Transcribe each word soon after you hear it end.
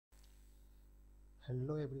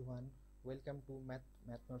Hello everyone, welcome to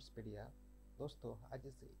मैथमेटिक्सपीडिया। दोस्तों, आज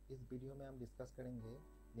इस वीडियो में हम डिस्कस करेंगे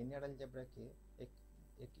लीनियर अलजेब्रा के एक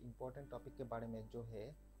इम्पॉर्टेंट टॉपिक के बारे में, जो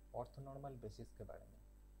है ऑर्थोनॉर्मल बेसिस के बारे में।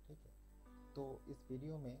 ठीक है, तो इस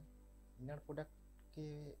वीडियो में इनर प्रोडक्ट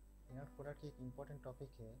एक इम्पॉर्टेंट टॉपिक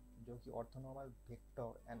है, जो कि orthonormal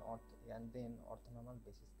vector and then orthonormal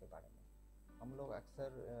basis के बारे में। हम लोग अक्सर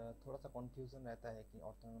थोड़ा सा कंफ्यूजन रहता है कि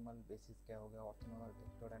ऑर्थोनॉर्मल बेसिस क्या हो गया, orthonormal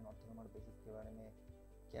vector and orthonormal basis के बारे में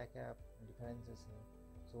क्या क्या डिफरेंसेस है।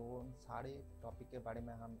 सो उन सारे टॉपिक के बारे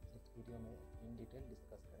में हम इस वीडियो में इन डिटेल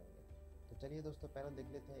डिस्कस करेंगे। तो चलिए दोस्तों, पहले देख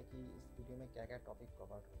लेते हैं कि इस वीडियो में क्या क्या टॉपिक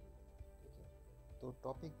कवर होगी। ठीक है, तो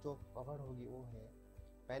टॉपिक जो कवर होगी वो है,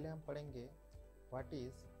 पहले हम पढ़ेंगे what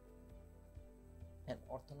is an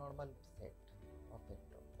orthonormal set of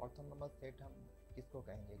vector. Orthonormal set हम किसको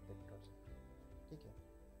कहेंगे? एक वेक्टर से। ठीक है,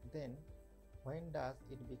 then when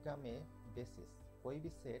does it become a basis. कोई भी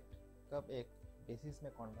सेट कब एक बेसिस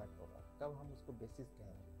में कन्वर्ट होगा, कब हम उसको बेसिस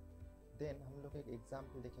कहेंगे। देन हम लोग एक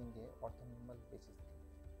एग्जाम्पल देखेंगे ऑर्थोनॉर्मल बेसिस के।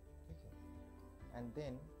 ठीक है, and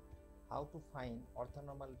then how to find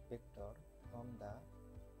orthonormal vector from the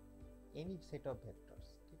any set of vectors.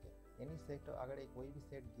 ठीक है, एनी सेट, अगर एक कोई भी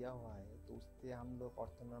सेट दिया हुआ है तो उससे हम लोग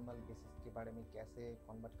ऑर्थोनॉर्मल बेसिस के बारे में कैसे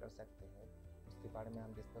कन्वर्ट कर सकते हैं, उसके बारे में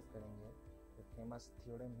हम डिस्कस करेंगे। जो फेमस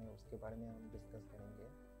थ्योरम है उसके बारे में हम डिस्कस करेंगे।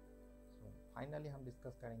 सो फाइनली हम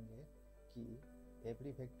डिस्कस करेंगे कि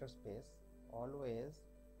every vector space always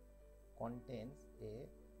contains ए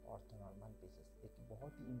ऑर्थोनॉर्मल बेसिस। एक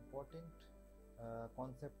बहुत ही इम्पोर्टेंट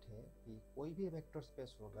कॉन्सेप्ट है कि कोई भी वेक्टर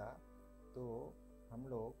स्पेस होगा तो हम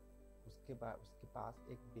लोग उसके पास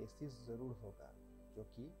एक बेसिस ज़रूर होगा, जो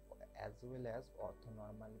कि एज वेल एज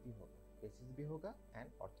ऑर्थोनॉर्मल भी होगा। बेसिस भी होगा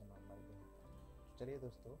एंड ऑर्थोनॉर्मल भी होगा। चलिए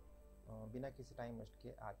दोस्तों, बिना किसी टाइम वेस्ट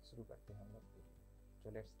के आज शुरू करते हैं हम लोग वीडियो।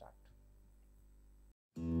 तो लेट्स स्टार्ट।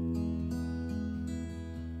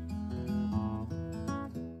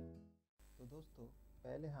 तो दोस्तों,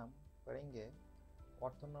 पहले हम पढ़ेंगे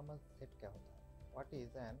ऑर्थोनॉर्मल सेट क्या होता है। What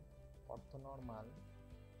is an orthonormal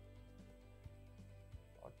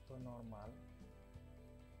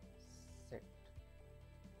set.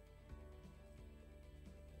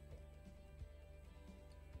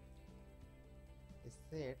 A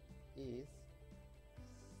set is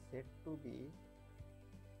said to be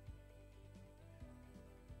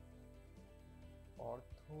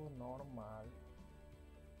orthonormal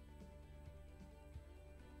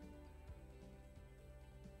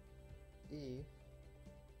if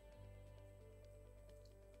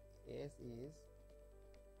S is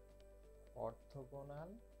orthogonal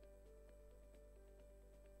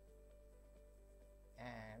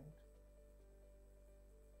and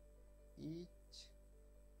each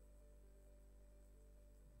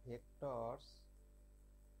vectors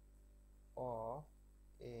of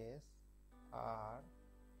S are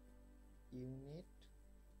unit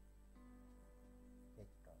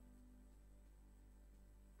vector।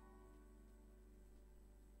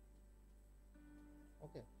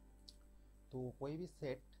 Okay, तो कोई भी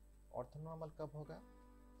सेट ऑर्थोनॉर्मल कब होगा?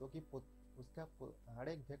 क्योंकि उसका हर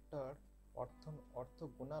एक वेक्टर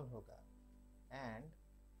ऑर्थोगोनल होगा एंड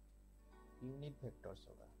यूनिट वेक्टर्स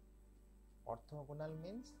होगा। Orthogonal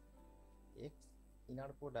means x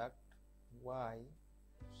inner product y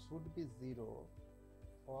should be 0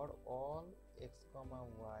 for all x comma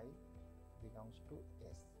y belongs to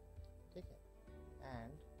S। ठीक है,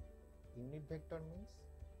 and unit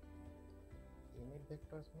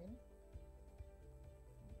vectors mean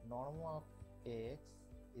norm of x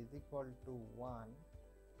is equal to 1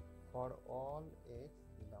 for all x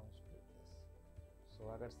belongs to S। so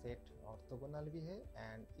अगर set orthogonal भी है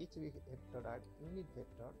and each vector are unit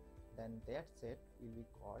vector, then that set will be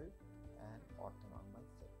called an orthonormal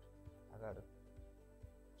set। अगर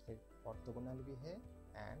set orthogonal भी है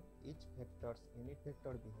and each vectors unit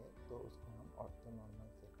vector भी है तो उसको हम ऑर्थोनॉर्मल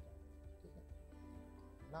सेट कहेंगे। ठीक है,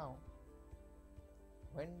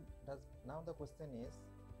 now the question is,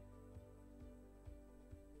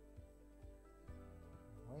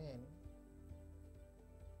 when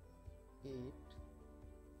it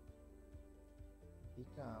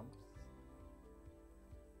becomes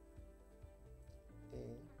a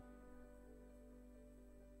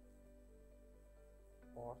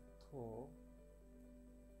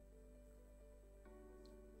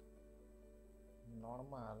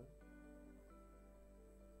orthonormal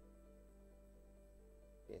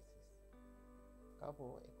basis. कब वो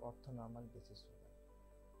एक ऑर्थोनॉर्मल बेसिस होगा?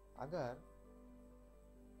 अगर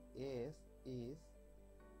S is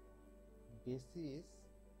basis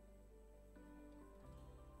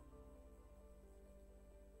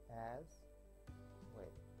as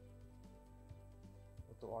well।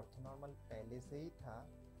 तो ऑर्थोनॉर्मल पहले से ही था,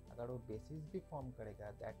 अगर वो बेसिस भी फॉर्म करेगा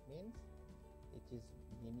that means it is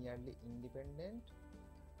linearly independent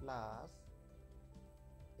plus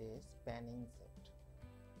A spanning set.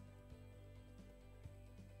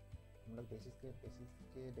 हम लोग बेसिस के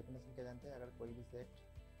डेफिनेशन क्या जानते हैं, अगर कोई भी सेट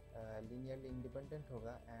लीनियरली इंडिपेंडेंट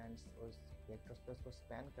होगा एंड उस वेक्टर स्पेस को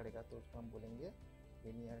स्पैन करेगा तो उसको हम बोलेंगे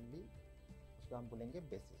लीनियरली, उसको हम बोलेंगे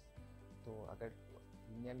बेसिस। तो अगर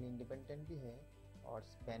लीनियरली इंडिपेंडेंट भी है और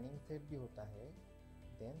स्पैनिंग सेट भी होता है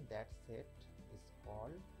then that set is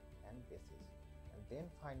called an basis, and then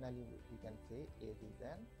finally we can say A is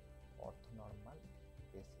an orthonormal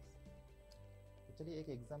basis। तो चलिए एक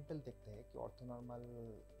एग्जांपल देखते हैं कि ऑर्थोनॉर्मल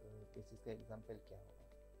बेसिस का एग्जांपल क्या होगा।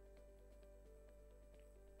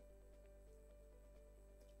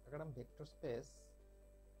 अगर हम वेक्टर स्पेस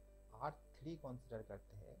R3 कंसीडर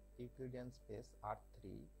करते हैं, Euclidean space R3,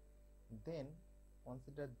 then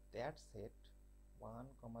consider that set 1,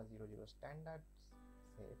 0, 0 standard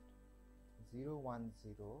set 0, 1,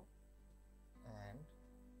 0 and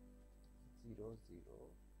 0, 0,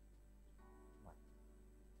 1.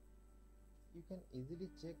 You can easily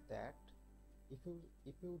check that if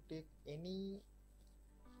you take any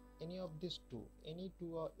of these two,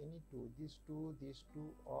 these two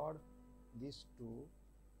or these two,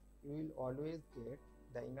 you will always get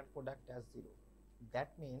the inner product as 0. That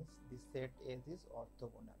means this set S is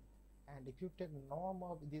orthogonal. And if you take norm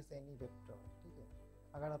of this any vector, ठीक है,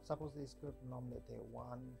 अगर आप suppose इसको norm लेते हैं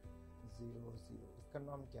 1, 0, 0, इसका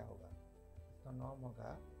norm क्या होगा? इसका नॉर्म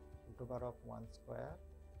होगा √1 square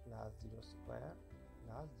plus 0 square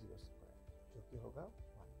plus 0 square, जो कि होगा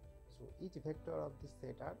 1। So each vector of this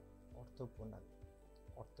set are orthogonal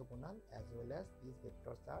as well as these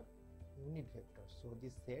vectors are unit vectors. So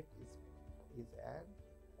this set is an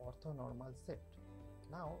orthonormal set.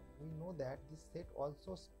 Now we know that this set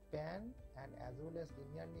also span and as well as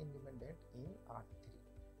linearly independent in R3.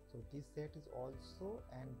 So this set is also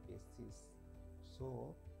an basis. So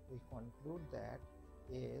we conclude that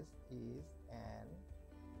S is an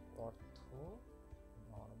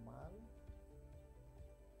orthonormal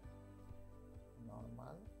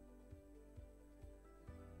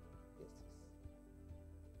basis.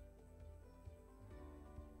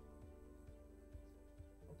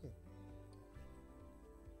 Okay.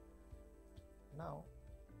 Now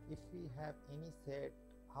if we have any set,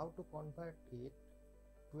 how to convert it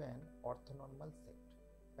to an orthonormal set?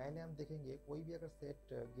 पहले हम देखेंगे कोई भी अगर set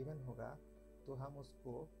given होगा तो हम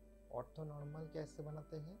उसको ऑर्थोनॉर्मल कैसे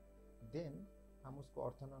बनाते हैं, देन हम उसको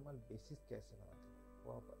ऑर्थोनॉर्मल बेसिस कैसे बनाते हैं,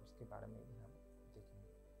 वो उसके बारे में भी हम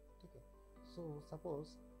देखेंगे। ठीक है, so suppose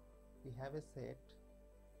we have a set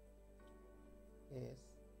S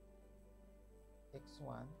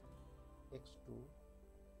x1, x2,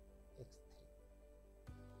 x3.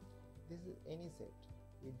 This is any set.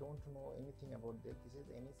 We don't know anything about this. This is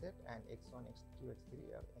any set and x1, x2, x3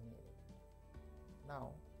 are any element. Now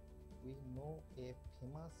we know a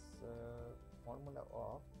famous formula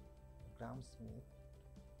of Gram-Schmidt.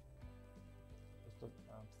 उसको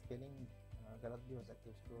spelling गलत भी हो सकती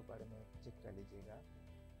है, उसके बारे में check कर लीजिएगा।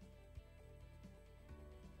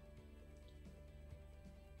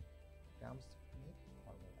 Gram-Schmidt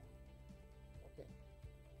formula. Okay.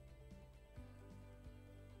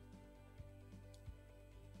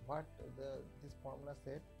 What this formula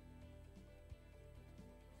said,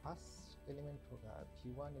 first element होगा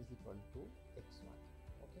v1 is equal to x1.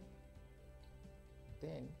 Okay.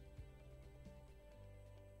 Then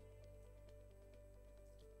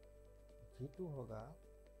v2 होगा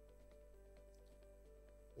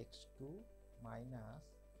x2 minus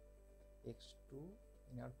x2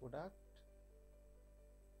 inner product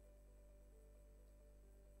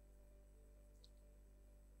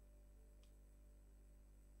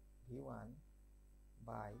v1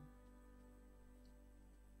 by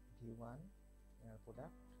v1 inner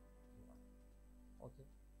product v1. Okay.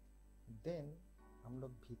 Then हम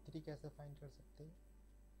लोग v3 कैसे find कर सकते हैं?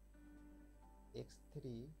 x3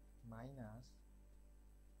 minus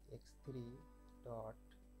x3 dot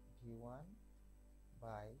v1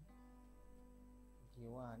 by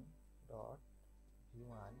v1 dot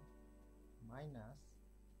v1 minus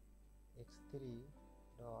x3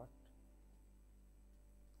 dot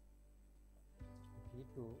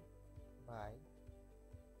v2 by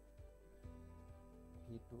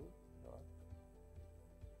v2 dot.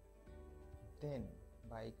 Then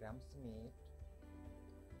by Gram-Schmidt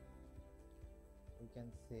we can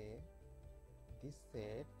say this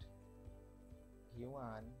set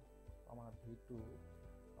v1, v2,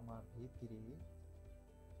 v3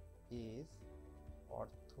 is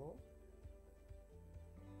orthogonal.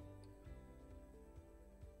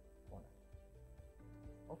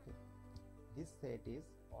 Okay, this set is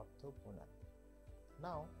orthogonal.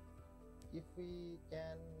 Now if we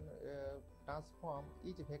can transform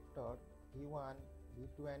each vector v1,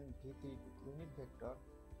 v2 and v3 to unit vector,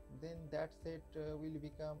 then that set will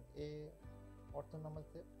become a orthonormal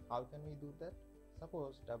set. How can we do that?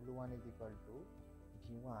 Suppose w1 is equal to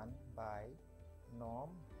v1 by norm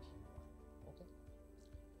v1. Okay,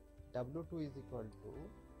 w2 is equal to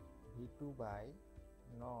v2 by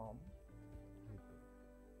norm v2,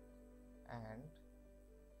 and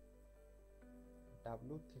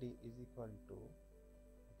w3 is equal to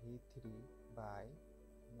v3 by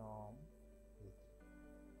norm v3.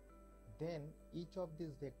 Then each of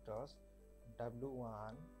these vectors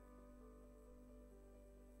w1,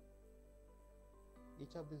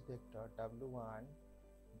 each of these vector w1,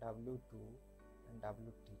 w2 and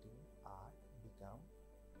w3 are become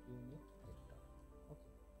unit vector.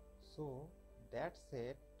 Okay, so that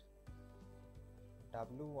set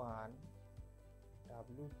w1,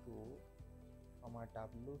 w2 comma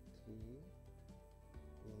w3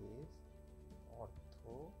 is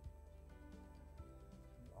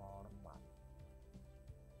orthonormal.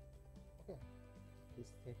 Okay, this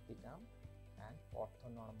set become an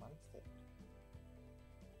orthonormal set.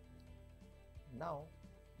 Now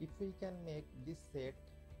if we can make this set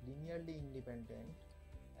linearly independent,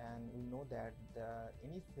 and we know that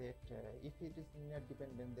any set if it is linearly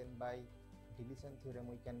dependent, then by deletion theorem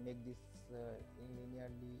we can make this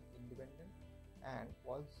linearly independent, and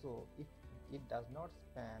also if it does not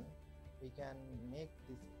span, we can make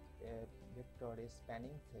this vector a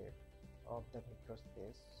spanning set of the vector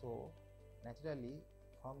space. So naturally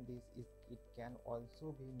from this it can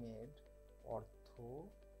also be made orthonormal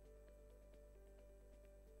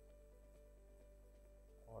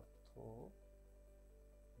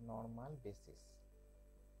basis.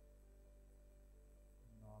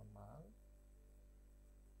 Normal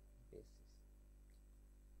basis.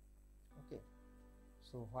 Okay,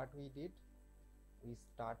 so what we did, we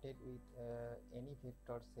started with any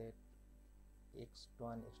vector set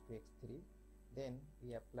x1, x2, x3, then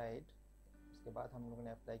we applied, उसके बाद हम लोगों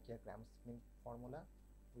ने apply किया Gram-Schmidt formula,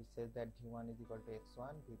 which says that v1 is equal to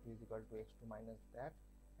x1, v2 is equal to x2 minus that,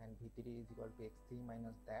 and v3 is equal to x3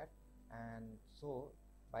 minus that, and so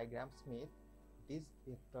by Gram-Schmidt this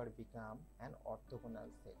vector become an orthogonal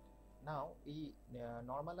set. Now we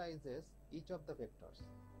normalizes each of the vectors.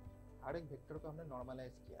 हर एक vector को हमने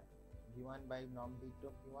normalise किया, v1 by norm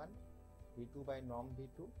v2 v1, v2 by norm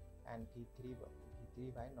v2 and v3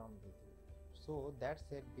 by norm v3. So that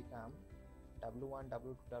set become w1,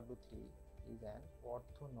 w2, w3 is an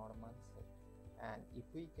orthonormal set. And if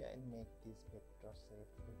we can make this vector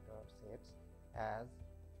sets as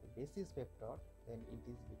a basis vector, then it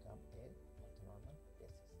is become a orthonormal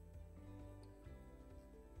basis.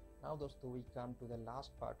 Now दोस्तों, we come to the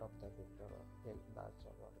last part of the vector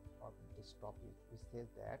of this topic, which says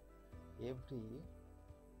that every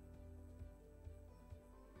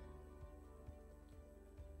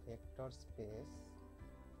vector space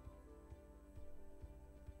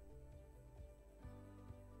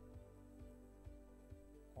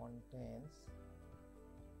contains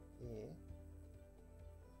a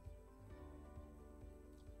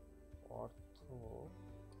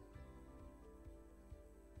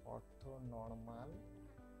orthonormal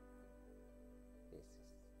basis.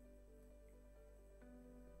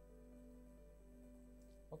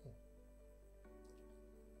 Okay,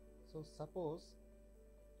 so suppose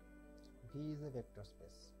V is a vector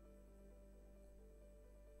space.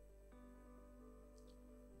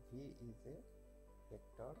 V is a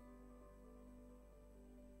vector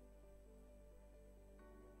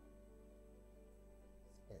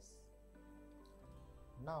space.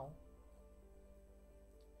 Now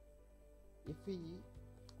if we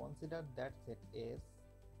consider that set as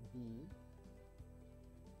be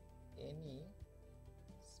any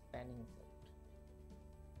spanning set,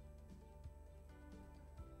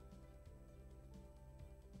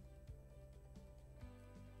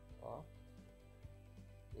 और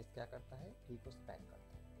इस क्या करता है, V को span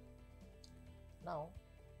करता है. Now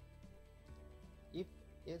if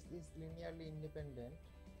S is linearly independent,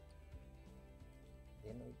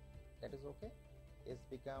 then that is okay. S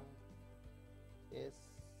become S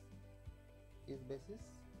is basis,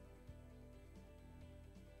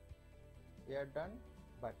 we are done.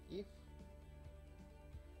 But if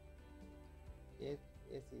S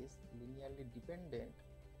is linearly dependent,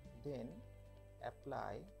 then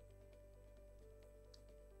applying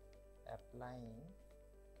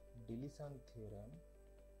deletion theorem,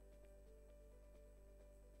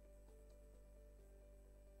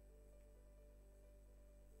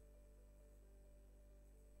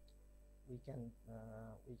 we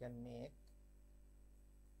we can make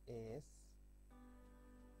S,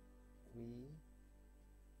 we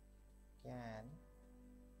can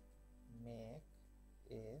make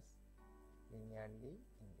S linearly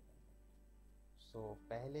independent. So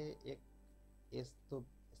पहले एक S तो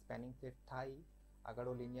spanning set था ही, अगर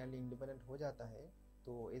वो linearly independent हो जाता है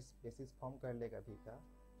तो S बेसिस फॉर्म कर लेगा भी का,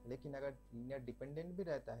 लेकिन अगर लिनियर डिपेंडेंट भी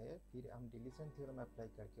रहता है फिर हम डिलीशन थ्योरम अप्लाई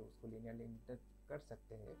करके उसको लिनियरली इंडिपेंडेंट कर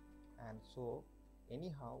सकते हैं. And so any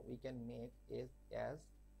how we can make S as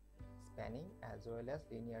spanning as well as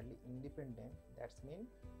linearly independent. That's mean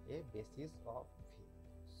a basis of V.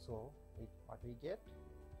 So what we get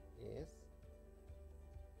is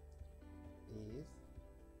a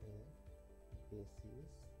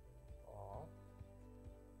basis of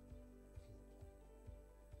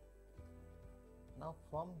V. Now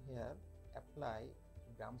from here apply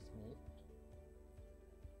Gram-Schmidt.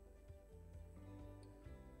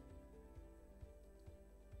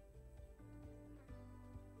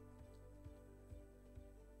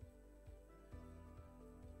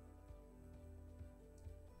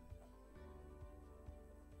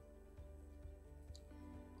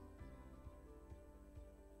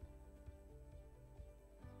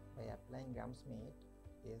 By applying Gram-Schmidt,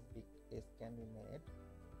 S can be made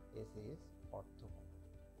S is orthogonal.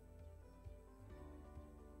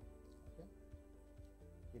 Okay,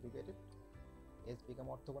 did you get it? S become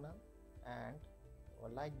orthogonal, and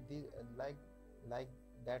like this, like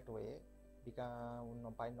that way,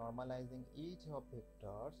 become by normalizing each of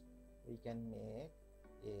vectors, we can make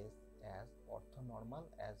S as orthonormal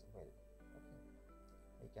as well. Okay,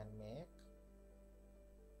 we can make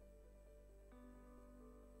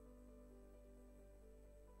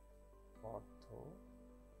orthonormal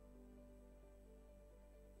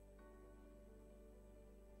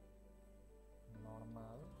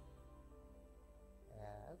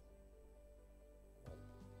as well.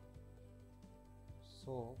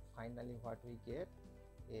 So finally what we get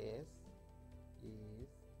is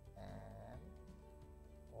an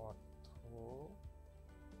orthonormal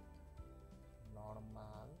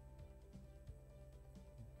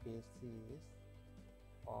basis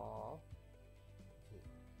of V.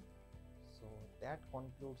 So that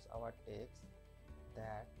concludes our text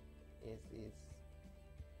that S is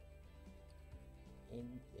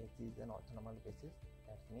an orthonormal basis.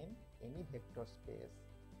 That means any vector space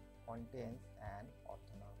contains an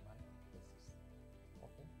orthonormal basis.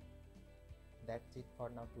 Okay, that's it for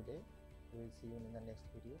now today. We will see you in the next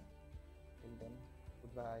video. Till then,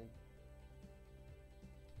 goodbye.